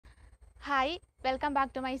Hi welcome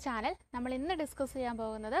back to my channel. നമ്മൾ ഇന്ന് discuss ചെയ്യാൻ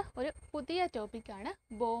പോകുന്നത് ഒരു പുതിയ ടോപ്പിക്കാണ്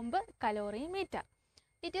bomb calorimeter.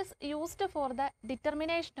 It is used for the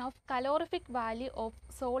determination of calorific value of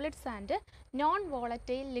solids and non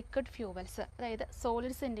volatile liquid fuels. അതായത്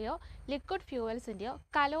സോളിഡ്സിൻ്റെയോ liquid ഫ്യൂവൽസിൻ്റെയോ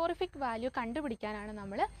calorific value കണ്ടുപിടിക്കാനാണ്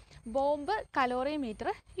നമ്മൾ bomb calorimeter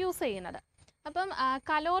use ചെയ്യുന്നത്. അപ്പം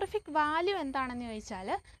കലോറിഫിക് വാല്യൂ എന്താണെന്ന് ചോദിച്ചാൽ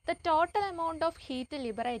the total amount of heat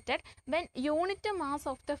liberated when unit mass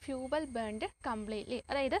of the fuel burned completely.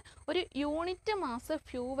 അതായത് ഒരു unit mass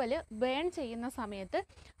fuel burn ചെയ്യുന്ന സമയത്ത്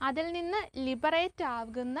അതിൽ നിന്ന് ലിബറേറ്റ്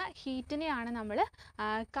ആകുന്ന ഹീറ്റിനെയാണ് നമ്മൾ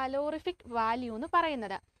കലോറിഫിക് വാല്യൂ എന്ന്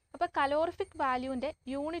പറയുന്നത്. അപ്പോൾ കലോറിഫിക് വാല്യൂവിൻ്റെ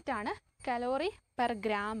യൂണിറ്റാണ് കലോറി പെർ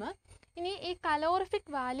ഗ്രാം. ഇനി ഈ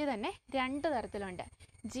കലോറിഫിക് വാല്യൂ തന്നെ രണ്ട് തരത്തിലുണ്ട്.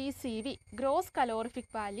 GCV gross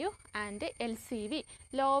calorific value and LCV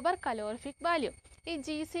lower calorific value. ഈ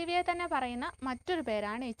GCVയെ തന്നെ പറയുന്ന മറ്റൊരു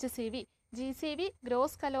പേരാണ് HCV. GCV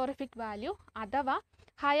gross calorific value അഥവാ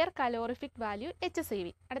ഹയർ കലോറിഫിക് വാല്യൂ HCV.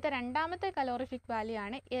 അടുത്ത രണ്ടാമത്തെ കലോറിഫിക് വാല്യൂ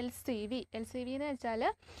ആണ് LCV. LCV എന്ന് വെച്ചാൽ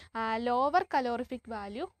lower calorific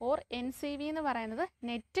value or NCV എന്ന് പറയുന്നത്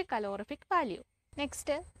net calorific value.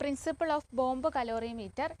 Next, principle of bomb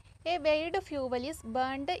calorimeter. A weighed fuel is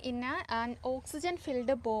burned in an oxygen-filled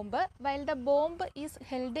bomb while the bomb is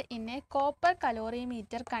held in a copper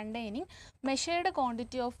calorimeter containing measured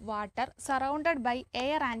quantity of water surrounded by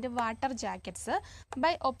air and water jackets.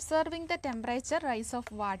 By observing the temperature rise of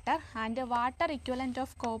water and water equivalent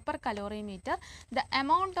of copper calorimeter, the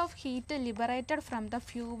amount of heat liberated from the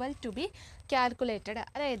fuel to be calculated.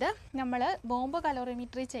 അതായത് നമ്മൾ bomb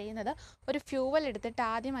കലോറിമീറ്ററി ചെയ്യുന്നത് ഒരു fuel എടുത്തിട്ട്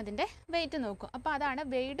ആദ്യം അതിൻ്റെ wait നോക്കും. അപ്പോൾ അതാണ്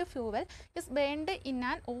weighed fuel is burned in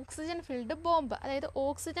an oxygen filled bomb. അതായത്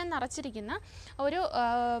ഓക്സിജൻ നിറച്ചിരിക്കുന്ന ഒരു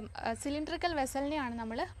സിലിണ്ടറിക്കൽ വെസലിനെയാണ്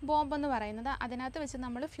നമ്മൾ ബോംബ് എന്ന് പറയുന്നത്. അതിനകത്ത് വെച്ച്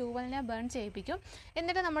നമ്മൾ ഫ്യൂവലിനെ ബേൺ ചെയ്യിപ്പിക്കും.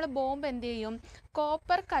 എന്നിട്ട് നമ്മൾ ബോംബ് എന്ത് ചെയ്യും?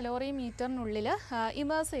 കോപ്പർ കലോറിമീറ്ററിനുള്ളിൽ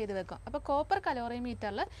ഇമേഴ്സ് ചെയ്ത് വെക്കും. അപ്പോൾ copper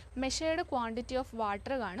കലോറിമീറ്ററിൽ measured quantity of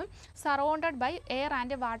water കാണും, surrounded by air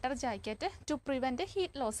and water jacket to prevent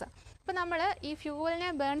heat loss. അപ്പോൾ നമ്മൾ ഈ ഫ്യൂവലിനെ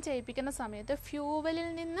ബേൺ ചെയ്യിപ്പിക്കുന്ന സമയത്ത് ഫ്യൂവലിൽ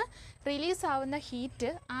നിന്ന് റിലീസ് ആവുന്ന ഹീറ്റ്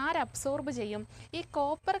അബ്സോർബ് ചെയ്യും? ഈ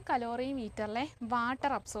കോപ്പർ കലോറിമീറ്ററിലെ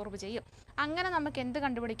വാട്ടർ അബ്സോർബ് ചെയ്യും. അങ്ങനെ നമുക്ക് എന്ത്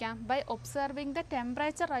കണ്ടുപിടിക്കാം? By observing the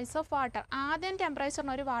temperature rise of water. ആദ്യം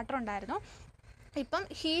ടെമ്പറേച്ചറിന് ഒരു വാട്ടർ ഉണ്ടായിരുന്നു. ഇപ്പം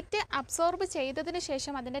ഹീറ്റ് അബ്സോർബ് ചെയ്തതിന്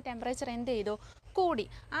ശേഷം അതിൻ്റെ ടെമ്പറേച്ചർ എന്ത് ചെയ്തു? കൂടി.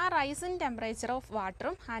 ആ റൈസ് ഇൻ ടെമ്പറേച്ചർ ഓഫ്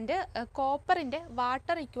വാട്ടറും ആൻഡ് കോപ്പറിൻ്റെ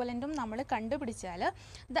വാട്ടർ ഇക്വലൻറ്റും നമ്മൾ കണ്ടുപിടിച്ചാൽ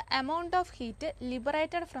the amount of heat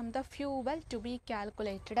liberated from the fuel to be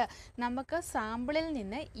calculated. നമുക്ക് സാമ്പിളിൽ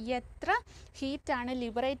നിന്ന് എത്ര ഹീറ്റാണ്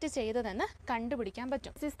ലിബറേറ്റ് ചെയ്തതെന്ന് കണ്ടുപിടിക്കാൻ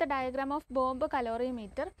പറ്റും. This is the diagram of bomb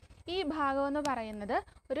calorimeter. ഈ ഭാഗം എന്ന് പറയുന്നത്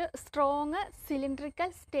ഒരു strong cylindrical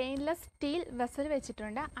stainless steel vessel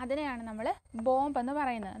വെച്ചിട്ടുണ്ട്. അതിനെയാണ് നമ്മൾ ബോംബ് എന്ന്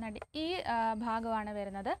പറയുന്നത്. ഈ ഭാഗമാണ്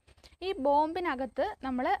വരുന്നത്. ഈ ബോംബിനകത്ത്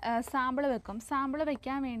നമ്മൾ സാമ്പിൾ വെക്കും. സാമ്പിൾ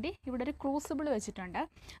വെക്കാൻ വേണ്ടി ഇവിടെ ഒരു ക്രൂസിബിൾ വെച്ചിട്ടുണ്ട്.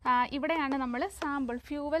 ഇവിടെയാണ് നമ്മൾ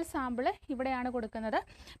ഫ്യൂവൽ സാമ്പിൾ ഇവിടെയാണ് കൊടുക്കുന്നത്.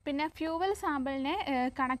 പിന്നെ ഫ്യൂവൽ സാമ്പിളിനെ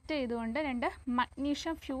കണക്ട് ചെയ്തുകൊണ്ട് രണ്ട്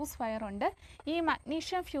മഗ്നീഷ്യം ഫ്യൂസ് വയർ ഉണ്ട്. ഈ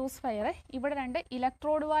മഗ്നീഷ്യം ഫ്യൂസ് വയർ ഇവിടെ രണ്ട്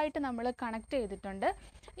ഇലക്ട്രോഡുമായിട്ട് നമ്മൾ കണക്ട് ചെയ്തിട്ടുണ്ട്.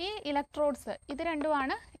 ഈ ഇലക്ട്രോഡ്സ് ഇത്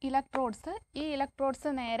രണ്ടുമാണ് ഇലക്ട്രോഡ്സ്. ഈ ഇലക്ട്രോഡ്സ്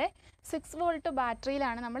നേരെ 6 വോൾട്ട്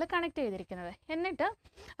ബാറ്ററിയിലാണ് നമ്മൾ കണക്ട് ചെയ്തിരിക്കുന്നത്. എന്നിട്ട്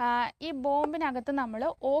ഈ ബോംബിനകത്ത് നമ്മൾ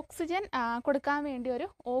ഓക്സിജൻ കൊടുക്കാൻ വേണ്ടി ഒരു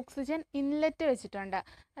ഓക്സിജൻ ഇൻലെറ്റ് വെച്ചിട്ടുണ്ട്.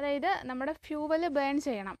 അതായത് നമ്മുടെ ഫ്യൂവൽ ബേൺ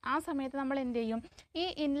ചെയ്യണം. ആ സമയത്ത് നമ്മൾ എന്ത് ചെയ്യും? ഈ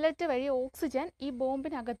ഇൻലെറ്റ് വഴി ഓക്സിജൻ ഈ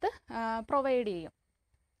ബോംബിനകത്ത് പ്രൊവൈഡ് ചെയ്യും.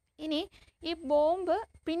 ഇനി ഈ ബോംബ്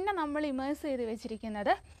പിന്നെ നമ്മൾ ഇമേഴ്സ് ചെയ്ത്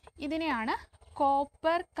വെച്ചിരിക്കുന്നത് ഇതിനെയാണ്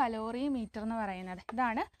കോപ്പർ കലോറിമീറ്റർ എന്ന് പറയുന്നത്.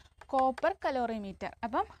 ഇതാണ് കോപ്പർ കലോറിമീറ്റർ.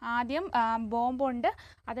 അപ്പം ആദ്യം ബോംബുണ്ട്,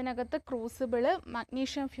 അതിനകത്ത് ക്രൂസിബിള്,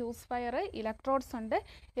 മഗ്നീഷ്യം ഫ്യൂസ് വയർ, ഇലക്ട്രോഡ്സ് ഉണ്ട്.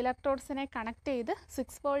 ഇലക്ട്രോഡ്സിനെ കണക്ട് ചെയ്ത്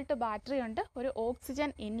 6 വോൾട്ട് ബാറ്ററി ഉണ്ട്, ഒരു ഓക്സിജൻ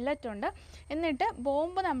ഇൻലെറ്റ് ഉണ്ട്. എന്നിട്ട്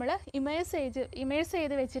ബോംബ് നമ്മൾ ഇമേഴ്സ്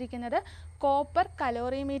ചെയ്ത് വെച്ചിരിക്കുന്നത് കോപ്പർ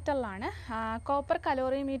കലോറിമീറ്ററിലാണ്. കോപ്പർ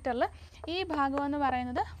കലോറിമീറ്ററിൽ ഈ ഭാഗം എന്ന്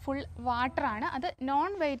പറയുന്നത് ഫുൾ വാട്ടറാണ്. അത്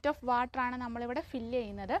നോൺ വെയ്റ്റ് ഓഫ് വാട്ടറാണ് നമ്മളിവിടെ ഫില്ല്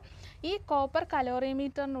ചെയ്യുന്നത്. ഈ കോപ്പർ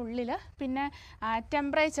കലോറിമീറ്ററിനുള്ളിൽ പിന്നെ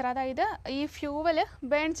ടെമ്പറേച്ചർ, അതായത് ഈ ഫ്യൂവൽ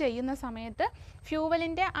ബേൺ ചെയ്യുന്ന സമയത്ത്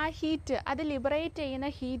ഫ്യൂവലിൻ്റെ ആ ഹീറ്റ്, അത് ലിബറേറ്റ് ചെയ്യുന്ന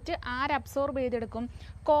ഹീറ്റ് അബ്സോർബ് ചെയ്തെടുക്കും?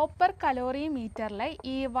 കോപ്പർ കലോറിമീറ്ററിലെ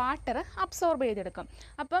ഈ വാട്ടർ അബ്സോർബ് ചെയ്തെടുക്കും.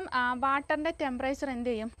 അപ്പം വാട്ടറിൻ്റെ ടെമ്പറേച്ചർ എന്ത്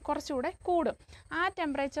ചെയ്യും? കുറച്ചുകൂടെ കൂടും. ആ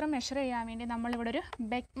ടെമ്പറേച്ചർ മെഷർ ചെയ്യാൻ വേണ്ടി നമ്മളിവിടെ ഒരു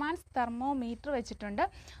ബെക്ക്മാൻസ് തെർമോമീറ്റർ വെച്ചിട്ടുണ്ട്.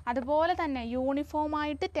 അതുപോലെ തന്നെ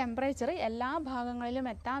യൂണിഫോമായിട്ട് ടെമ്പറേച്ചർ എല്ലാ ഭാഗങ്ങളിലും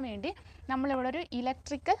എത്താൻ വേണ്ടി നമ്മളിവിടെ ഒരു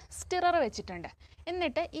ഇലക്ട്രിക്കൽ സ്റ്റിറർ വെച്ചിട്ടുണ്ട്.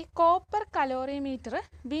 എന്നിട്ട് ഈ കോപ്പർ കലോറിമീറ്റർ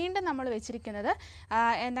വീണ്ടും നമ്മൾ വെച്ചിരിക്കുന്നത്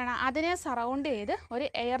എന്താണ്? അതിനെ സറൗണ്ട് ചെയ്ത് ഒരു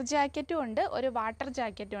എയർ ജാക്കറ്റും ഉണ്ട്, ഒരു വാട്ടർ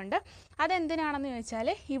ജാക്കറ്റും ഉണ്ട്. അതെന്തിനാണെന്ന് ചോദിച്ചാൽ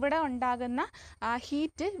ഇവിടെ ഉണ്ടാകുന്ന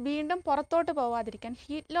ഹീറ്റ് വീണ്ടും പുറത്തോട്ട് പോകാതിരിക്കാൻ,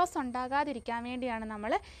 ഹീറ്റ് ലോസ് ഉണ്ടാകാതിരിക്കാൻ വേണ്ടിയാണ്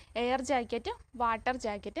നമ്മൾ എയർ ജാക്കറ്റും വാട്ടർ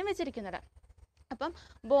ജാക്കറ്റും വെച്ചിരിക്കുന്നത്. അപ്പം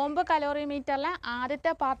ബോംബ് കലോറിമീറ്ററിലെ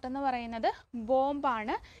ആദ്യത്തെ പാർട്ട് എന്ന് പറയുന്നത്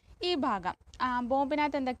ബോംബാണ്. ഈ ഭാഗം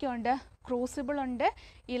ബോംബിനകത്ത് എന്തൊക്കെയുണ്ട്? ക്രൂസിബിൾ ഉണ്ട്,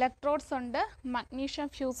 ഇലക്ട്രോഡ്സ് ഉണ്ട്, മഗ്നീഷ്യം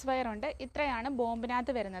ഫ്യൂസ് വയർ ഉണ്ട്. ഇത്രയാണ്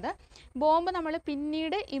ബോംബിനകത്ത് വരുന്നത്. ബോംബ് നമ്മൾ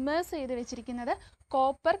പിന്നീട് ഇമേഴ്സ് ചെയ്ത് വെച്ചിരിക്കുന്നത്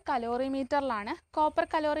കോപ്പർ കലോറിമീറ്ററിലാണ്. കോപ്പർ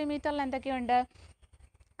കലോറിമീറ്ററിൽ എന്തൊക്കെയുണ്ട്?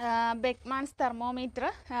 ബെക്ക്മാൻസ് thermometer,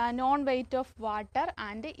 non weight of water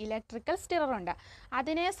and electrical stirrer ഉണ്ട്.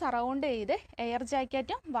 അതിനെ സറൗണ്ട് ചെയ്ത് എയർ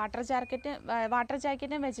ജാക്കറ്റും വാട്ടർ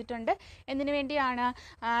ജാക്കറ്റും വെച്ചിട്ടുണ്ട്. എന്തിനു വേണ്ടിയാണ്?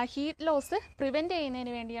 ഹീറ്റ് ലോസ് പ്രിവെൻറ്റ്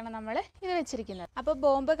ചെയ്യുന്നതിന് വേണ്ടിയാണ് നമ്മൾ ഇത് വെച്ചിരിക്കുന്നത്. അപ്പോൾ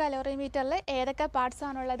ബോംബ് കലോറിമീറ്ററിൽ ഏതൊക്കെ പാർട്സ്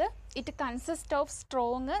ആണുള്ളത്? It consist of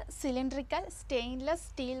strong cylindrical stainless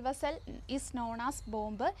steel vessel is known as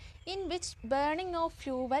bomb in which burning of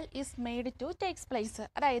fuel is made to takes place.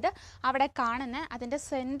 അതായത് അവിടെ കാണുന്ന അതിൻ്റെ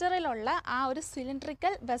സെൻറ്ററിലുള്ള ആ ഒരു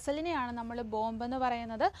സിലിണ്ട്രിക്കൽ വെസലിനെയാണ് നമ്മൾ ബോംബ് എന്ന്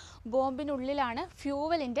പറയുന്നത്. ബോംബിനുള്ളിലാണ്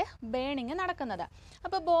ഫ്യൂവലിൻ്റെ ബേണിങ് നടക്കുന്നത്.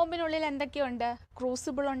 അപ്പോൾ ബോംബിനുള്ളിൽ എന്തൊക്കെയുണ്ട്?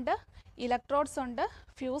 ക്രൂസിബിൾ ഉണ്ട്, ഇലക്ട്രോഡ്സ് ഉണ്ട്,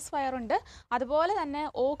 ഫ്യൂസ് വയർ ഉണ്ട്. അതുപോലെ തന്നെ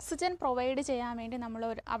ഓക്സിജൻ പ്രൊവൈഡ് ചെയ്യാൻ വേണ്ടി നമ്മൾ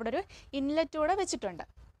അവിടെ ഒരു ഇൻലെറ്റ് കൂടെ വെച്ചിട്ടുണ്ട്.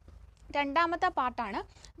 രണ്ടാമത്തെ പാർട്ടാണ്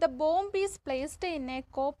the bomb is placed in A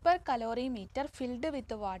copper calorimeter filled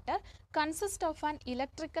with water consist of an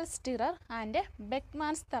electrical stirrer and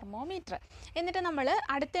ബെക്ക്മാൻസ് thermometer. എന്നിട്ട് നമ്മൾ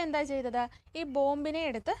അടുത്ത എന്താ ചെയ്തത്? ഈ ബോംബിനെ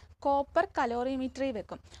എടുത്ത് കോപ്പർ കലോറിമീറ്ററിൽ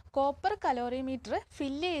വെക്കും. കോപ്പർ കലോറിമീറ്റർ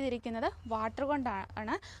ഫില്ല് ചെയ്തിരിക്കുന്നത് വാട്ടർ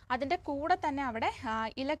കൊണ്ടാണ്. അതിൻ്റെ കൂടെ തന്നെ അവിടെ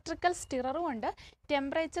ഇലക്ട്രിക്കൽ സ്റ്റിററും ഉണ്ട്.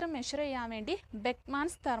 ടെമ്പറേച്ചർ മെഷർ ചെയ്യാൻ വേണ്ടി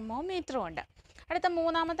ബെക്ക്മാൻസ് തെർമോമീറ്ററും ഉണ്ട്. അടുത്ത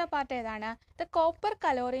മൂന്നാമത്തെ പാർട്ട് ഏതാണ്? The copper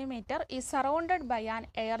calorimeter is surrounded by an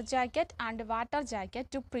air jacket and water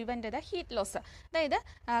jacket to prevent the heat loss. അതായത്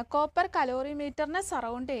കോപ്പർ കലോറിമീറ്ററിനെ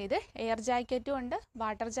സറൗണ്ട് ചെയ്ത് എയർ ജാക്കറ്റും ഉണ്ട്,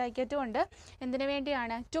 വാട്ടർ ജാക്കറ്റും ഉണ്ട്. എന്തിനു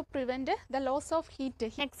വേണ്ടിയാണ്? To prevent the loss of heat.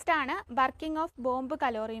 Next ആണ് വർക്കിംഗ് ഓഫ് ബോംബ്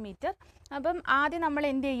കലോറിമീറ്റർ. അപ്പം ആദ്യം നമ്മൾ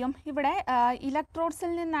എന്ത് ചെയ്യും? ഇവിടെ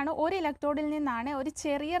ഇലക്ട്രോഡ്സിൽ നിന്നാണ്, ഒരു ഇലക്ട്രോഡിൽ നിന്നാണ് ഒരു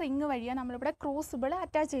ചെറിയ റിങ് വഴിയാണ് നമ്മളിവിടെ ക്രൂസിബിൾ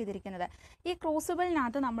അറ്റാച്ച് ചെയ്തിരിക്കുന്നത്. ഈ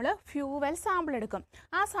ക്രൂസിബിളിനകത്ത് നമ്മൾ ഫ്യൂവൽ സാമ്പിൾ എടുക്കും.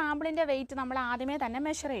 ആ സാമ്പിളിൻ്റെ വെയിറ്റ് നമ്മൾ ആദ്യമേ തന്നെ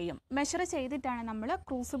മെഷർ ചെയ്യും. മെഷർ ചെയ്തിട്ടാണ് നമ്മൾ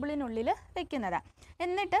ക്രൂസിബിളിനുള്ളിൽ വെക്കുന്നത്.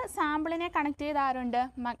 എന്നിട്ട് സാമ്പിളിനെ കണക്ട് ചെയ്ത് ആരുണ്ട്?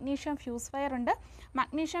 മഗ്നീഷ്യം ഫ്യൂസ് വയർ ഉണ്ട്.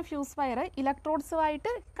 മഗ്നീഷ്യം ഫ്യൂസ് വയർ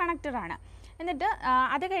ഇലക്ട്രോഡ്സുമായിട്ട് കണക്റ്റഡ് ആണ്. എന്നിട്ട്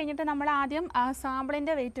അത് കഴിഞ്ഞിട്ട് നമ്മൾ ആദ്യം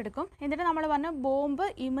സാമ്പിളിൻ്റെ വെയിറ്റ് എടുക്കും. എന്നിട്ട് നമ്മൾ പറഞ്ഞു ബോംബ്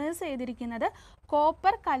ഇമേഴ്സ് ചെയ്തിരിക്കുന്നത്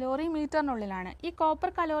കോപ്പർ കലോറിമീറ്ററിനുള്ളിലാണ്. ഈ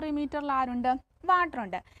കോപ്പർ കലോറിമീറ്ററിൽ ആരുണ്ട്?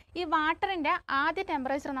 വാട്ടറുണ്ട്. ഈ വാട്ടറിൻ്റെ ആദ്യ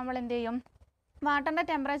ടെമ്പറേച്ചർ നമ്മൾ എന്ത് ചെയ്യും? വാട്ടറിൻ്റെ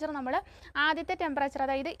ടെമ്പറേച്ചർ നമ്മൾ ആദ്യത്തെ ടെമ്പറേച്ചർ,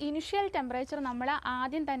 അതായത് ഇനിഷ്യൽ ടെമ്പറേച്ചർ നമ്മൾ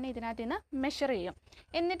ആദ്യം തന്നെ ഇതിനകത്ത് നിന്ന് മെഷർ ചെയ്യും.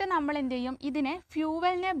 എന്നിട്ട് നമ്മൾ എന്ത് ചെയ്യും? ഇതിനെ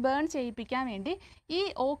ഫ്യൂവലിനെ ബേൺ ചെയ്യിപ്പിക്കാൻ വേണ്ടി ഈ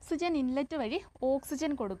ഓക്സിജൻ ഇൻലെറ്റ് വഴി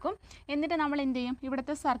ഓക്സിജൻ കൊടുക്കും. എന്നിട്ട് നമ്മൾ എന്ത് ചെയ്യും?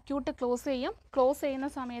 ഇവിടുത്തെ സർക്യൂട്ട് ക്ലോസ് ചെയ്യും. ക്ലോസ് ചെയ്യുന്ന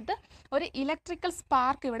സമയത്ത് ഒരു ഇലക്ട്രിക്കൽ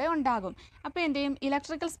സ്പാർക്ക് ഇവിടെ ഉണ്ടാകും. അപ്പോൾ എന്ത് ചെയ്യും?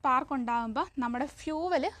 ഇലക്ട്രിക്കൽ സ്പാർക്ക് ഉണ്ടാകുമ്പോൾ നമ്മുടെ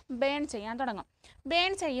ഫ്യൂവൽ ബേൺ ചെയ്യാൻ തുടങ്ങും.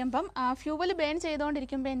 ബേൺ ചെയ്യുമ്പം ഫ്യൂവൽ ബേൺ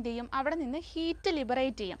ചെയ്തുകൊണ്ടിരിക്കുമ്പോൾ എന്ത് ചെയ്യും? അവിടെ നിന്ന് ഹീറ്റ്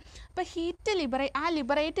ലിബറേറ്റ് ചെയ്യും. അപ്പോൾ ഹീറ്റ്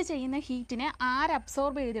ലിബറേറ്റ് ചെയ്യുന്ന ഹീറ്റിനെ ആര്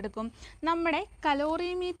അബ്സോർബ് ചെയ്തെടുക്കും? നമ്മുടെ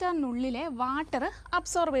കലോറിമീറ്ററിനുള്ളിലെ വാട്ടർ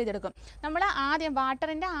അബ്സോർബ് ചെയ്തെടുക്കും. നമ്മൾ ആദ്യം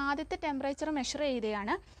വാട്ടറിൻ്റെ ആദ്യത്തെ ടെമ്പറേച്ചർ മെഷർ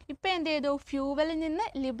ചെയ്തതാണ്. ഇപ്പോൾ എന്ത് ചെയ്തു? ഫ്യൂവലിൽ നിന്ന്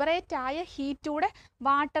ലിബറേറ്റ് ആയ ഹീറ്റൂടെ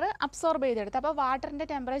വാട്ടർ അബ്സോർബ് ചെയ്തെടുത്തു. അപ്പോൾ വാട്ടറിൻ്റെ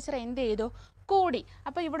ടെമ്പറേച്ചർ എന്ത് ചെയ്തു? കൂടി.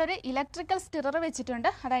 അപ്പോൾ ഇവിടെ ഒരു ഇലക്ട്രിക്കൽ സ്റ്റിറർ വെച്ചിട്ടുണ്ട്.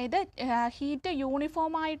 അതായത് ഹീറ്റ്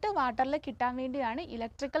യൂണിഫോമായിട്ട് വാട്ടറിൽ കിട്ടാൻ വേണ്ടിയാണ്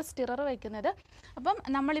ഇലക്ട്രിക്കൽ സ്റ്റിറർ വെക്കുന്നത്. അപ്പം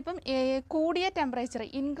നമ്മളിപ്പം കൂടിയ ടെമ്പറേച്ചർ,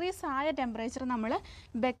 ഇൻക്രീസ് ആയ ടെമ്പറേച്ചർ നമ്മൾ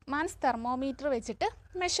ബെക്ക്മാൻസ് തെർമോമീറ്റർ വെച്ചിട്ട്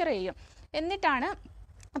മെഷർ ചെയ്യും. എന്നിട്ടാണ്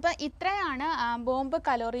അപ്പോൾ ഇത്രയാണ് ബോംബ്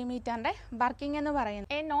കലോറിമീറ്ററിൻ്റെ വർക്കിംഗ് എന്ന്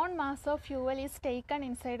പറയുന്നത്. A non mass of fuel is taken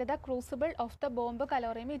inside the crucible of the bomb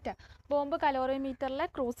calorimeter. Bomb കലോറിമീറ്ററിലെ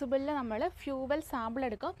ക്രൂസിബിളിൽ നമ്മൾ ഫ്യൂവൽ സാമ്പിൾ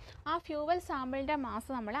എടുക്കും. ആ ഫ്യൂവൽ സാമ്പിളിൻ്റെ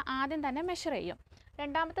മാസ് നമ്മൾ ആദ്യം തന്നെ മെഷർ ചെയ്യും.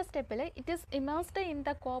 രണ്ടാമത്തെ സ്റ്റെപ്പിൽ it is immersed in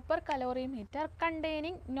the copper calorimeter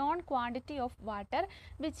containing non quantity of water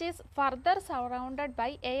which is further surrounded by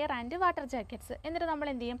air and water jackets. എന്നിട്ട് നമ്മൾ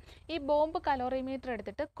എന്ത് ചെയ്യും? ഈ ബോംബ് കലോറിമീറ്റർ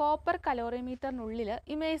എടുത്തിട്ട് കോപ്പർ കലോറിമീറ്ററിനുള്ളിൽ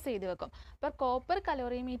ഇമേഴ്സ് ചെയ്ത് വെക്കും. അപ്പോൾ കോപ്പർ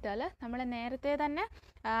കലോറിമീറ്ററിൽ നമ്മൾ നേരത്തെ തന്നെ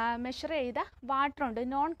മെഷർ ചെയ്ത വാട്ടറുണ്ട്,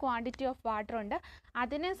 നോൺ ക്വാണ്ടിറ്റി ഓഫ് വാട്ടറുണ്ട്.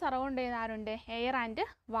 അതിനെ സറൗണ്ട് ചെയ്ത് ആരുണ്ട്? എയർ ആൻഡ്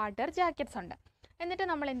വാട്ടർ ജാക്കറ്റ്സ് ഉണ്ട്. എന്നിട്ട്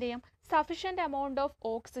നമ്മൾ എന്ത് ചെയ്യും? Sufficient amount of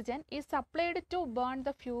oxygen is supplied to burn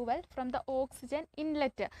the fuel from the oxygen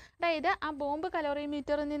inlet. അതായത് ആ ബോംബ്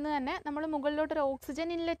കലോറിമീറ്ററിൽ നിന്ന് തന്നെ നമ്മൾ മുകളിലോട്ടൊരു ഓക്സിജൻ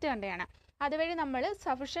ഇൻലെറ്റ് കണ്ടെയാണ്. അതുവഴി നമ്മൾ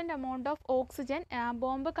sufficient amount of oxygen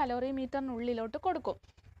bomb കലോറിമീറ്ററിനുള്ളിലോട്ട് കൊടുക്കും.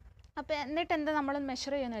 അപ്പോൾ എന്നിട്ട് എന്താ നമ്മൾ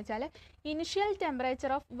മെഷർ ചെയ്യുന്നത് വെച്ചാൽ initial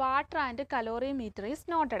temperature of water and calorimeter is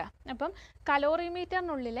noted. അപ്പം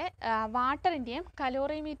കലോറിമീറ്ററിനുള്ളിലെ വാട്ടറിൻ്റെയും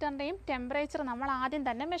കലോറിമീറ്ററിൻ്റെയും ടെമ്പറേച്ചർ നമ്മൾ ആദ്യം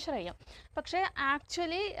തന്നെ മെഷർ ചെയ്യും. പക്ഷേ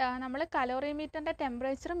ആക്ച്വലി നമ്മൾ കലോറിമീറ്ററിൻ്റെ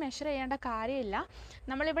ടെമ്പറേച്ചർ മെഷർ ചെയ്യേണ്ട കാര്യമില്ല.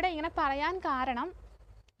 നമ്മളിവിടെ ഇങ്ങനെ പറയാൻ കാരണം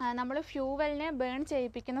നമ്മൾ ഫ്യൂവലിനെ ബേൺ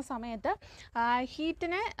ചെയ്യിപ്പിക്കുന്ന സമയത്ത്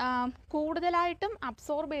ഹീറ്റിനെ കൂടുതലായിട്ടും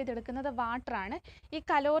അബ്സോർബ് ചെയ്തെടുക്കുന്നത് വാട്ടറാണ്. ഈ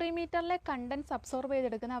കലോറിമീറ്ററിലെ കണ്ടൻസ് അബ്സോർബ്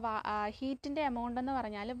ചെയ്തെടുക്കുന്ന ഹീറ്റിൻ്റെ എമൗണ്ട് എന്ന്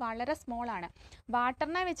പറഞ്ഞാൽ വളരെ സ്മോളാണ്.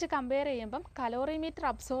 വാട്ടറിനെ വെച്ച് കമ്പയർ ചെയ്യുമ്പം കലോറിമീറ്റർ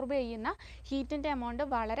അബ്സോർബ് ചെയ്യുന്ന ഹീറ്റിൻ്റെ എമൗണ്ട്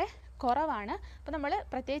വളരെ കുറവാണ്. അപ്പോൾ നമ്മൾ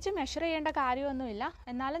പ്രത്യേകിച്ച് മെഷർ ചെയ്യേണ്ട കാര്യമൊന്നുമില്ല.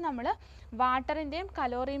 എന്നാലും നമ്മൾ വാട്ടറിൻ്റെയും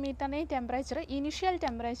കലോറിമീറ്ററിൻ്റെയും ടെമ്പറേച്ചർ ഇനിഷ്യൽ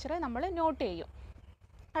ടെമ്പറേച്ചർ നമ്മൾ നോട്ട് ചെയ്യും.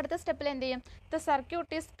 അടുത്ത സ്റ്റെപ്പിൽ എന്ത് ചെയ്യും? The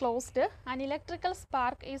circuit is closed and electrical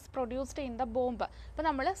spark is produced in the bomb. അപ്പോൾ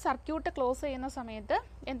നമ്മൾ സർക്യൂട്ട് ക്ലോസ് ചെയ്യുന്ന സമയത്ത്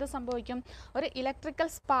എന്ത് സംഭവിക്കും? ഒരു ഇലക്ട്രിക്കൽ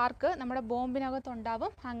സ്പാർക്ക് നമ്മുടെ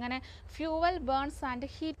ബോംബിനകത്തുണ്ടാവും. അങ്ങനെ fuel burns and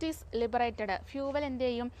heat is liberated. Fuel എന്ത്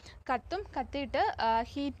ചെയ്യും? കത്തിയിട്ട്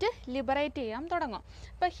ഹീറ്റ് ലിബറേറ്റ് ചെയ്യാൻ തുടങ്ങും.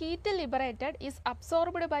 അപ്പോൾ heat liberated is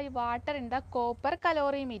absorbed by water in the copper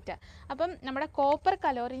calorimeter. അപ്പം നമ്മുടെ കോപ്പർ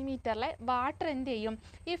കലോറിമീറ്ററിലെ വാട്ടർ എന്ത് ചെയ്യും?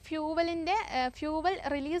 ഈ ഫ്യൂവൽ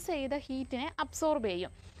റിലീസ് ചെയ്ത ഹീറ്റിനെ അബ്സോർബ്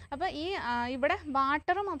ചെയ്യും. അപ്പോൾ ഈ ഇവിടെ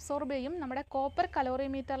വാട്ടറും അബ്സോർബ് ചെയ്യും, നമ്മുടെ കോപ്പർ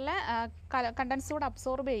കലോറിമീറ്ററിലെ കണ്ടൻസൂടെ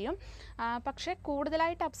അബ്സോർബ് ചെയ്യും. പക്ഷേ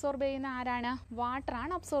കൂടുതലായിട്ട് അബ്സോർബ് ചെയ്യുന്ന ആരാണ്?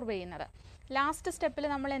 വാട്ടറാണ് അബ്സോർബ് ചെയ്യുന്നത്. ലാസ്റ്റ് സ്റ്റെപ്പിൽ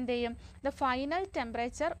നമ്മൾ എന്ത് ചെയ്യും? The final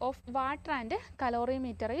temperature of water and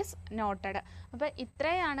calorimeter is noted. അപ്പോൾ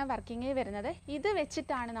ഇത്രയാണ് വർക്കിങ്ങിൽ വരുന്നത്. ഇത്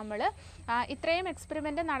വെച്ചിട്ടാണ് നമ്മൾ ഇത്രയും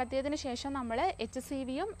എക്സ്പെരിമെൻറ്റ് നടത്തിയതിന് ശേഷം നമ്മൾ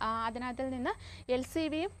HCVയും അതിനകത്തിൽ നിന്ന്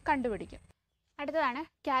LCVയും കണ്ടുപിടിക്കും. അടുത്തതാണ്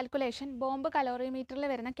കാൽക്കുലേഷൻ. ബോംബ് കലോറിമീറ്ററിൽ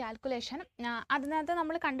വരുന്ന കാൽക്കുലേഷൻ. അതിനകത്ത്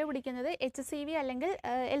നമ്മൾ കണ്ടുപിടിക്കുന്നത് HCV അല്ലെങ്കിൽ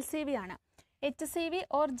LCV ആണ്. HCV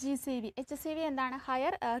or GCV. HCV എന്താണ്?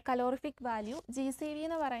 Higher calorific value. GCV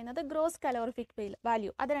എന്ന് പറയുന്നത് ഗ്രോസ് കലോറിഫിക്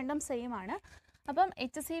വാല്യൂ. അത് രണ്ടും സെയിം ആണ്. അപ്പം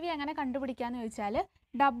HCV എങ്ങനെ കണ്ടുപിടിക്കാമെന്ന് ചോദിച്ചാൽ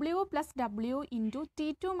W + W ×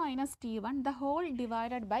 T2 - T1 the whole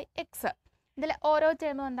divided by X. ഇതിൽ ഓരോ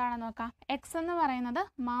ടേമും എന്താണെന്ന് നോക്കാം. എക്സ് എന്ന് പറയുന്നത്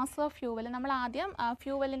മാസ് ഓഫ് ഫ്യൂവൽ. നമ്മൾ ആദ്യം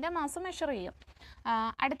ഫ്യൂവലിൻ്റെ മാസ് മെഷർ ചെയ്യും.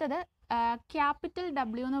 അടുത്തത് ക്യാപിറ്റൽ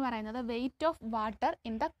W എന്ന് പറയുന്നത് weight of water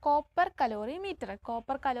in the copper calorimeter.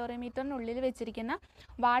 Copper കലോറിമീറ്ററിനുള്ളിൽ വെച്ചിരിക്കുന്ന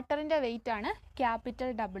വാട്ടറിൻ്റെ വെയിറ്റ് ആണ് ക്യാപിറ്റൽ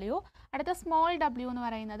W. അടുത്ത സ്മോൾ w എന്ന്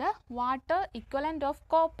പറയുന്നത് water equivalent of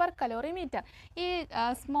copper calorimeter. ഈ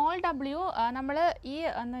സ്മോൾ w നമ്മൾ ഈ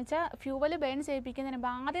എന്ന് വെച്ചാൽ ഫ്യൂവൽ ബേൺ ചെയ്യിപ്പിക്കുന്നതിന് മുമ്പ്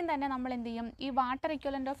ആദ്യം തന്നെ നമ്മൾ എന്ത് ചെയ്യും? ഈ water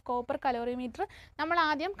equivalent of copper calorimeter നമ്മൾ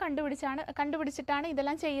ആദ്യം കണ്ടുപിടിച്ചിട്ടാണ്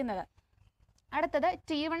ഇതെല്ലാം ചെയ്യുന്നത്. അടുത്തത്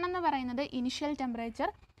T1 എന്ന് പറയുന്നത് initial temperature,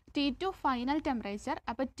 T2 final temperature.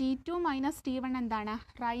 അപ്പോൾ T2 - T1 എന്താണ്?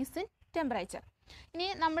 Rice in temperature. ഇനി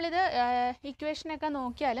നമ്മളിത് ഇക്വേഷനൊക്കെ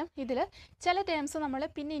നോക്കിയാലും ഇതിൽ ചില ടേംസ് നമ്മൾ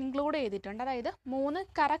പിന്നെ ഇൻക്ലൂഡ് ചെയ്തിട്ടുണ്ട്. അതായത് 3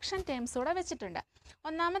 കറക്ഷൻ ടേംസ് കൂടെ വെച്ചിട്ടുണ്ട്.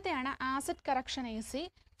 ഒന്നാമത്തെയാണ് acid correction AC,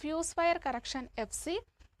 fuse fire correction FC,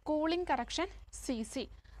 cooling correction CC.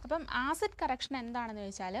 അപ്പം ആസിഡ് കറക്ഷൻ എന്താണെന്ന്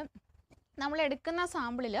ചോദിച്ചാൽ നമ്മൾ എടുക്കുന്ന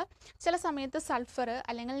സാമ്പിളിൽ ചില സമയത്ത് സൾഫർ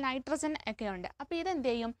അല്ലെങ്കിൽ നൈട്രജൻ ഒക്കെ ഉണ്ട്. അപ്പോൾ ഇതെന്ത്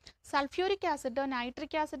ചെയ്യും? സൾഫ്യൂരിക് ആസിഡോ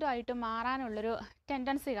നൈട്രിക് ആസിഡോ ആയിട്ട് മാറാനുള്ളൊരു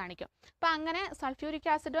ടെൻഡൻസി കാണിക്കും. അപ്പോൾ അങ്ങനെ സൾഫ്യൂരിക്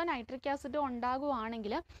ആസിഡോ നൈട്രിക് ആസിഡോ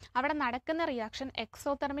ഉണ്ടാകുവാണെങ്കിൽ അവിടെ നടക്കുന്ന റിയാക്ഷൻ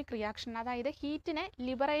എക്സോതെർമിക് റിയാക്ഷൻ, അതായത് ഹീറ്റിനെ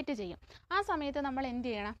ലിബറേറ്റ് ചെയ്യും. ആ സമയത്ത് നമ്മൾ എന്ത്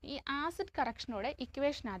ചെയ്യണം? ഈ ആസിഡ് കറക്ഷനോടെ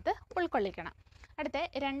ഇക്വേഷനകത്ത് ഉൾക്കൊള്ളിക്കണം. അടുത്ത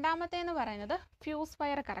രണ്ടാമത്തേന്ന് പറയുന്നത് ഫ്യൂസ്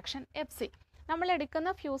ഫയർ കറക്ഷൻ FC. നമ്മൾ എടുക്കുന്ന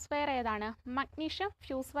ഫ്യൂസ് ഫയർ ഏതാണ്? മഗ്നീഷ്യം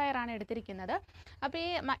ഫ്യൂസ് ഫയർ ആണ് എടുത്തിരിക്കുന്നത്. അപ്പോൾ ഈ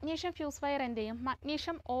മഗ്നീഷ്യം ഫ്യൂസ് ഫയർ എന്ത് ചെയ്യും?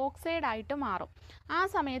 മഗ്നീഷ്യം ഓക്സൈഡ് ആയിട്ട് മാറും. ആ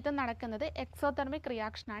സമയത്ത് നടക്കുന്നത് എക്സോതെർമിക്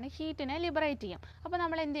റിയാക്ഷനാണ്, ഹീറ്റിനെ ലിബറേറ്റ് ചെയ്യും. അപ്പോൾ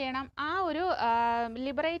നമ്മൾ എന്ത് ചെയ്യണം? ആ ഒരു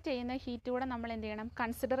ലിബറേറ്റ് ചെയ്യുന്ന ഹീറ്റ് കൂടെ നമ്മൾ എന്ത് ചെയ്യണം?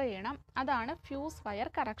 കൺസിഡർ ചെയ്യണം. അതാണ് fuse fire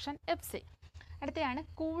correction FC. അടുത്തയാണ്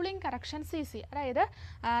cooling correction CC. അതായത്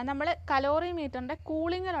നമ്മൾ കലോറിമീറ്ററിൻ്റെ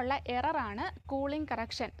കൂളിങ്ങിലുള്ള എററാണ് cooling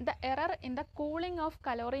correction. The error in the cooling of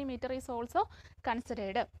calorimeter is also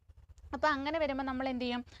considered. അപ്പോൾ അങ്ങനെ വരുമ്പോൾ നമ്മൾ എന്ത്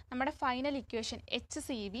ചെയ്യും? നമ്മുടെ ഫൈനൽ ഇക്വേഷൻ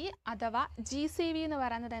HCV അഥവാ GCV എന്ന്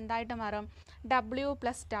പറയുന്നത് എന്തായിട്ട് മാറും? W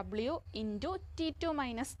 + W × T2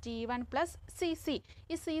 - T1 + CC.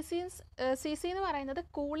 ഈ CC എന്ന് പറയുന്നത്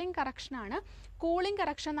കൂളിംഗ് കറക്ഷനാണ്. കൂളിംഗ്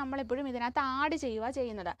കറക്ഷൻ നമ്മളെപ്പോഴും ഇതിനകത്ത് ആഡ്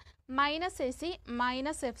ചെയ്യുന്നത്. -AC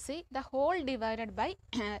 - FC the whole divided by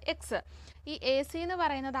X. ഈ AC എന്ന്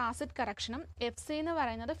പറയുന്നത് ആസിഡ് കറക്ഷനും FC എന്ന്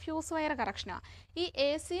പറയുന്നത് ഫ്യൂസ് ഫയർ കറക്ഷനാണ്. ഈ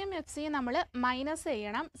ACയും FCയും നമ്മൾ മൈനസ്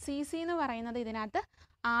ചെയ്യണം, CC എന്ന് പറയുന്നത് ഇതിനകത്ത്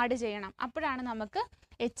ആഡ് ചെയ്യണം. അപ്പോഴാണ് നമുക്ക്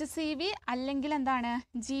HCV അല്ലെങ്കിൽ എന്താണ്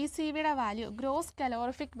GCVയുടെ വാല്യൂ, ഗ്രോസ്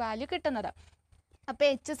കലോറിഫിക് വാല്യൂ കിട്ടുന്നത്. അപ്പോൾ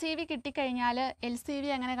HCV കിട്ടിക്കഴിഞ്ഞാൽ LCV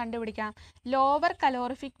എങ്ങനെ കണ്ടുപിടിക്കാം? ലോവർ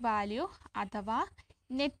കലോറിഫിക് വാല്യൂ അഥവാ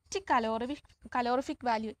നെറ്റ് കലോറിഫിക്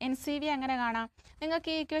വാല്യൂ NCV എങ്ങനെ കാണാം? നിങ്ങൾക്ക്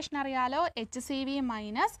ഈ ഇക്വേഷൻ അറിയാലോ. HCV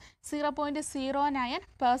minus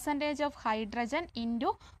 0.09% of hydrogen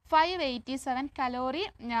into 587 calorie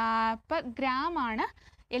per gram ആണ്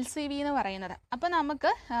LCV എന്ന് പറയുന്നത്. അപ്പോൾ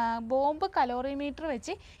നമുക്ക് ബോംബ് കലോറിമീറ്റർ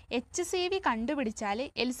വെച്ച് HCV കണ്ടുപിടിച്ചാൽ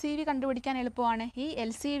LCV കണ്ടുപിടിക്കാൻ എളുപ്പമാണ്. ഈ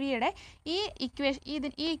LCVയുടെ ഈ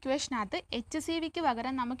ഇക്വേഷനകത്ത് HCVക്ക്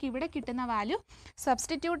പകരം നമുക്ക് ഇവിടെ കിട്ടുന്ന വാല്യൂ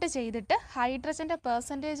സബ്സ്റ്റിറ്റ്യൂട്ട് ചെയ്തിട്ട് ഹൈഡ്രജൻ്റെ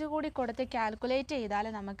പെർസെൻറ്റേജ് കൂടി കൊടുത്ത് കാൽക്കുലേറ്റ് ചെയ്താൽ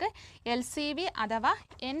നമുക്ക് LCV അഥവാ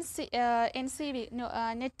NCV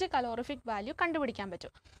നെറ്റ് കലോറിഫിക് വാല്യൂ കണ്ടുപിടിക്കാൻ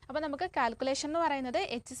പറ്റും. അപ്പോൾ നമുക്ക് കാൽക്കുലേഷൻ എന്ന് പറയുന്നത്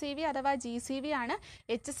HCV അഥവാ GCV ആണ്.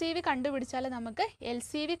 HCV കണ്ടുപിടിച്ചാൽ നമുക്ക്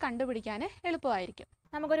LCV കണ്ടുപിടിക്കാൻ എളുപ്പമായിരിക്കും.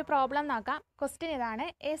 നമുക്കൊരു പ്രോബ്ലം നോക്കാം. ക്വസ്റ്റ്യൻ ഇതാണ്.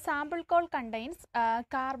 A sample call contains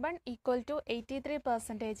carbon equal to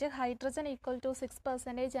 83%, hydrogen equal to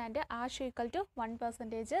 6% and ash equal to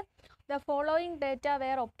 1%. The following data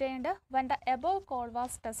wear obtained when the above call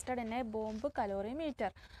was tested in A bomb calorimeter.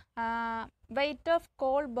 Weight of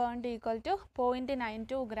call burned equal to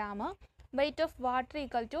 0.92 gram. Weight of water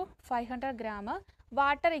equal to 500 gram.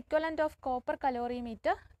 Water equivalent of copper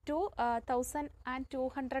calorimeter to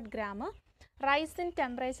 1200 gram. Rise in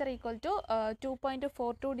temperature equal to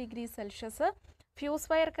 2.42 degrees Celsius. Fuse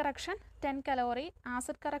wire correction 10 calorie.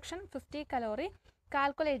 Acid correction 50 calorie.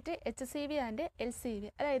 Calculate HCV and LCV.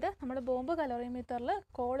 അതായത് നമ്മൾ bomb കലോറിമീറ്ററിൽ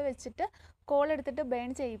call വെച്ചിട്ട് call എടുത്തിട്ട് burn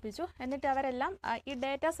ചെയ്യിപ്പിച്ചു. എന്നിട്ട് അവരെല്ലാം ഈ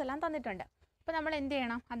datas എല്ലാം തന്നിട്ടുണ്ട്. അപ്പോൾ നമ്മൾ എന്ത്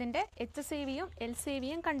ചെയ്യണം? അതിൻ്റെ HCVയും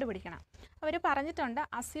LCVയും കണ്ടുപിടിക്കണം. അവർ പറഞ്ഞിട്ടുണ്ട്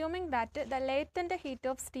assuming that the latent heat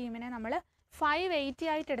of സ്റ്റീമിനെ നമ്മൾ 580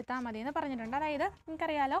 ആയിട്ട് എടുത്താൽ മതി എന്ന് പറഞ്ഞിട്ടുണ്ട്. അതായത്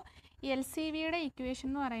നിങ്ങൾക്കറിയാലോ LCVയുടെ ഇക്വേഷൻ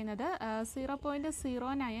എന്ന് പറയുന്നത്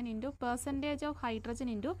 0.09 into percentage of hydrogen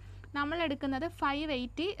into നമ്മൾ എടുക്കുന്നത്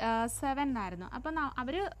 587 എന്നായിരുന്നു. അപ്പം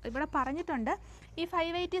അവർ ഇവിടെ പറഞ്ഞിട്ടുണ്ട് ഈ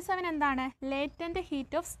 587 എന്താണ്? Latent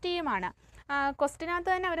heat of സ്റ്റീമാണ്. ക്വസ്റ്റിനകത്ത്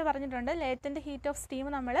തന്നെ അവർ പറഞ്ഞിട്ടുണ്ട് ലേറ്റൻ്റ് ഹീറ്റ് ഓഫ് സ്റ്റീം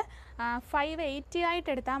നമ്മൾ 580 ആയിട്ട്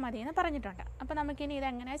എടുത്താൽ മതി എന്ന് പറഞ്ഞിട്ടുണ്ട്. അപ്പോൾ നമുക്കിനി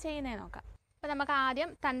ഇതെങ്ങനെയാണ് ചെയ്യുന്നതെന്ന് നോക്കാം. അപ്പോൾ നമുക്ക് ആദ്യം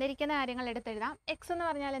തന്നിരിക്കുന്ന കാര്യങ്ങൾ എടുത്തെഴുതാം. എക്സ് എന്ന്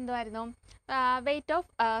പറഞ്ഞാൽ എന്തുമായിരുന്നു? വെയ്റ്റ് ഓഫ്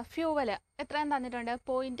ഫ്യൂവൽ എത്രയും തന്നിട്ടുണ്ട്?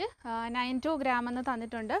 0.92 gram എന്ന്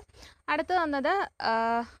തന്നിട്ടുണ്ട്. അടുത്ത് തന്നത്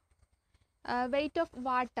വെയ്റ്റ് ഓഫ്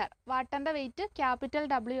വാട്ടറിൻ്റെ വെയ്റ്റ് ക്യാപിറ്റൽ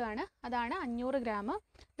W ആണ്, അതാണ് 500 gram.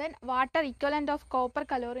 Then water equivalent of copper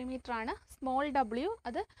calorimeter ആണ്, സ്മോൾ W,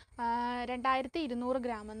 അത് 2200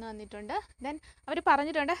 gram എന്ന് തന്നിട്ടുണ്ട്. ദെൻ അവർ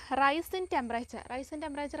പറഞ്ഞിട്ടുണ്ട് റൈസ് ഇൻ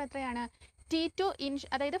ടെമ്പറേച്ചർ എത്രയാണ്? T2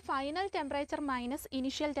 അതായത് final temperature minus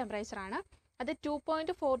initial temperature ആണ്, അത്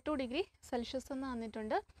 2.42 ഡിഗ്രി സെൽഷ്യസ് എന്ന്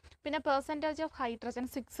തന്നിട്ടുണ്ട്. പിന്നെ പെർസെൻറ്റേജ് ഓഫ് ഹൈഡ്രജൻ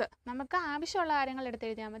 6. നമുക്ക് ആവശ്യമുള്ള കാര്യങ്ങൾ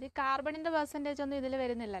എടുത്തെഴുതിയാൽ മതി. കാർബണിൻ്റെ പെർസെൻറ്റേജ് ഒന്നും ഇതിൽ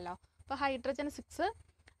വരുന്നില്ലല്ലോ. അപ്പോൾ ഹൈഡ്രജൻ 6.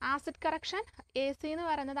 ആസിഡ് കറക്ഷൻ AC എന്ന്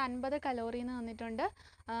പറയുന്നത് 50 കലോറി എന്ന് തന്നിട്ടുണ്ട്.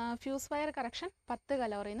 ഫ്യൂസ് വയർ കറക്ഷൻ 10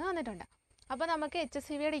 കലോറി എന്ന് തന്നിട്ടുണ്ട്. അപ്പോൾ നമുക്ക്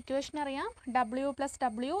HCVയുടെ ഇക്വേഷൻ അറിയാം. W +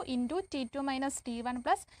 W into T2 - T1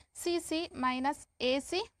 + CC -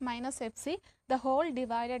 AC - FC the whole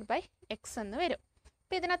divided by X എന്ന് വരും.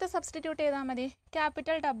 അപ്പോൾ ഇതിനകത്ത് സബ്സ്റ്റിറ്റ്യൂട്ട് ചെയ്താൽ മതി.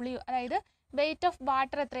 ക്യാപിറ്റൽ W അതായത് വെയ്റ്റ് ഓഫ്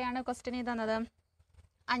വാട്ടർ എത്രയാണ് ക്വസ്റ്റ്യനിൽ തന്നത്?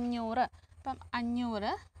 500. അപ്പം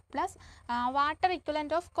 500 plus water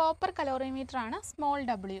equivalent of copper calorimeter ആണ്, സ്മോൾ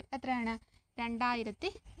W, എത്രയാണ്?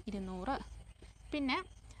 2200. പിന്നെ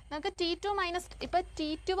നമുക്ക് T2 ഇപ്പോൾ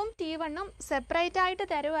T2ഉം T1ഉം സെപ്പറേറ്റ് ആയിട്ട്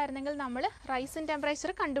തരുമായിരുന്നെങ്കിൽ നമ്മൾ റൈസ് ഇൻ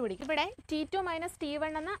ടെമ്പറേച്ചർ കണ്ടുപിടിക്കും. ഇവിടെ T2 -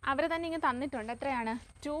 T1 എന്ന് അവർ തന്നെ ഇങ്ങനെ തന്നിട്ടുണ്ട്. എത്രയാണ്?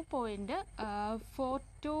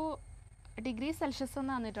 2.42 ഡിഗ്രി സെൽഷ്യസ്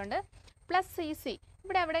എന്ന് തന്നിട്ടുണ്ട്. Plus CC.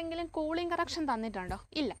 ഇവിടെ എവിടെയെങ്കിലും കൂളിംഗ് കറക്ഷൻ തന്നിട്ടുണ്ടോ?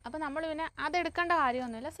 ഇല്ല. അപ്പോൾ നമ്മൾ പിന്നെ അതെടുക്കേണ്ട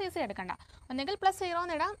കാര്യമൊന്നുമില്ല, CC എടുക്കണ്ട. ഒന്നെങ്കിൽ +0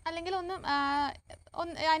 എന്ന് ഇടാം, അല്ലെങ്കിൽ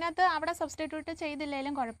അതിനകത്ത് അവിടെ സബ്സ്റ്റിറ്റ്യൂട്ട്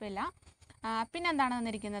ചെയ്തില്ലെങ്കിലും കുഴപ്പമില്ല. പിന്നെ എന്താണ്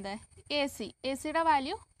തന്നിരിക്കുന്നത്? ACയുടെ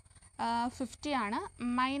വാല്യൂ 50 ആണ്,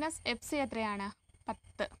 മൈനസ് FC എത്രയാണ്?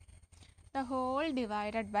 10. ദ ഹോൾ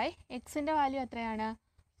ഡിവൈഡഡ് ബൈ എക്സിൻ്റെ വാല്യൂ എത്രയാണ്?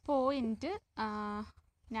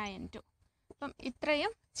 0.92. അപ്പം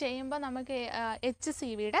ഇത്രയും ചെയ്യുമ്പോൾ നമുക്ക്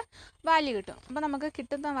HCVയുടെ വാല്യൂ കിട്ടും. അപ്പോൾ നമുക്ക്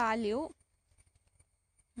കിട്ടുന്ന വാല്യൂ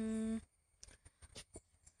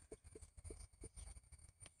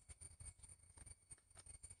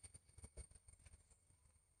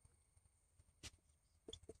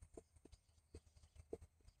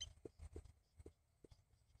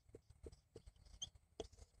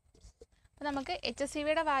നമുക്ക്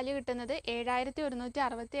HCVയുടെ വാല്യൂ കിട്ടുന്നത്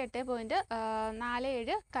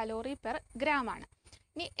 7168.47 കലോറി പെർ ഗ്രാം ആണ്.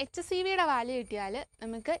 ഇനി എച്ച് സി വിയുടെ വാല്യൂ കിട്ടിയാൽ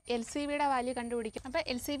നമുക്ക് എൽ സി വിയുടെ വാല്യൂ കണ്ടുപിടിക്കാം. അപ്പോൾ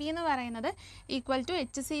എൽ സി വി എന്ന് പറയുന്നത് equal to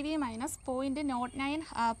H C V minus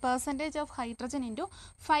 0.09% of hydrogen into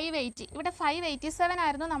 580. ഇവിടെ 587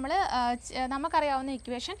 ആയിരുന്നു നമുക്കറിയാവുന്ന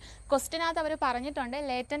ഇക്വേഷൻ. ക്വസ്റ്റിനകത്ത് അവർ പറഞ്ഞിട്ടുണ്ട്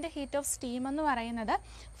ലേറ്റൻറ്റ് ഹീറ്റ് ഓഫ് സ്റ്റീം എന്ന് പറയുന്നത്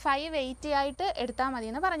 580 ആയിട്ട് എടുത്താൽ മതി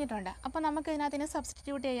എന്ന് പറഞ്ഞിട്ടുണ്ട്. അപ്പോൾ നമുക്ക് ഇതിനകത്തിന്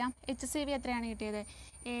സബ്സ്റ്റിറ്റ്യൂട്ട് ചെയ്യാം. എച്ച് സി വി എത്രയാണ് കിട്ടിയത്?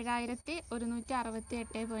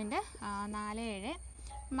 7168.47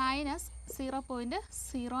 മൈനസ്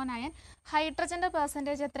 0.09. ഹൈഡ്രജൻ്റെ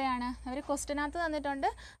പെർസെൻറ്റേജ് എത്രയാണ്? അവർ ക്വസ്റ്റിനകത്ത് തന്നിട്ടുണ്ട്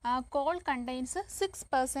കോൾ കണ്ടെയ്ൻസ്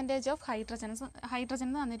 6% ഓഫ് ഹൈഡ്രജൻ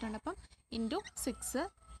എന്ന് തന്നിട്ടുണ്ട്. അപ്പം ഇൻറ്റു 6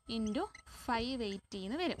 ഇൻറ്റു 580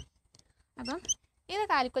 എന്ന് വരും. അപ്പം ഇത്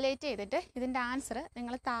കാൽക്കുലേറ്റ് ചെയ്തിട്ട് ഇതിൻ്റെ ആൻസർ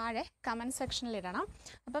നിങ്ങൾ താഴെ കമൻറ്റ് സെക്ഷനിൽ ഇടണം.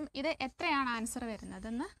 അപ്പം ഇത് എത്രയാണ് ആൻസർ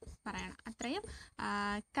വരുന്നതെന്ന് പറയണം. അത്രയും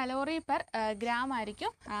കലോറി പെർ ഗ്രാം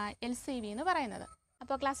ആയിരിക്കും എൽ സി വി എന്ന് പറയുന്നത്.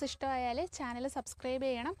 അപ്പോൾ ക്ലാസ് ഇഷ്ടമായാൽ ചാനൽ സബ്സ്ക്രൈബ്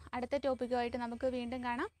ചെയ്യണം. അടുത്ത ടോപ്പിക്കുമായിട്ട് നമുക്ക് വീണ്ടും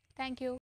കാണാം. Thank you.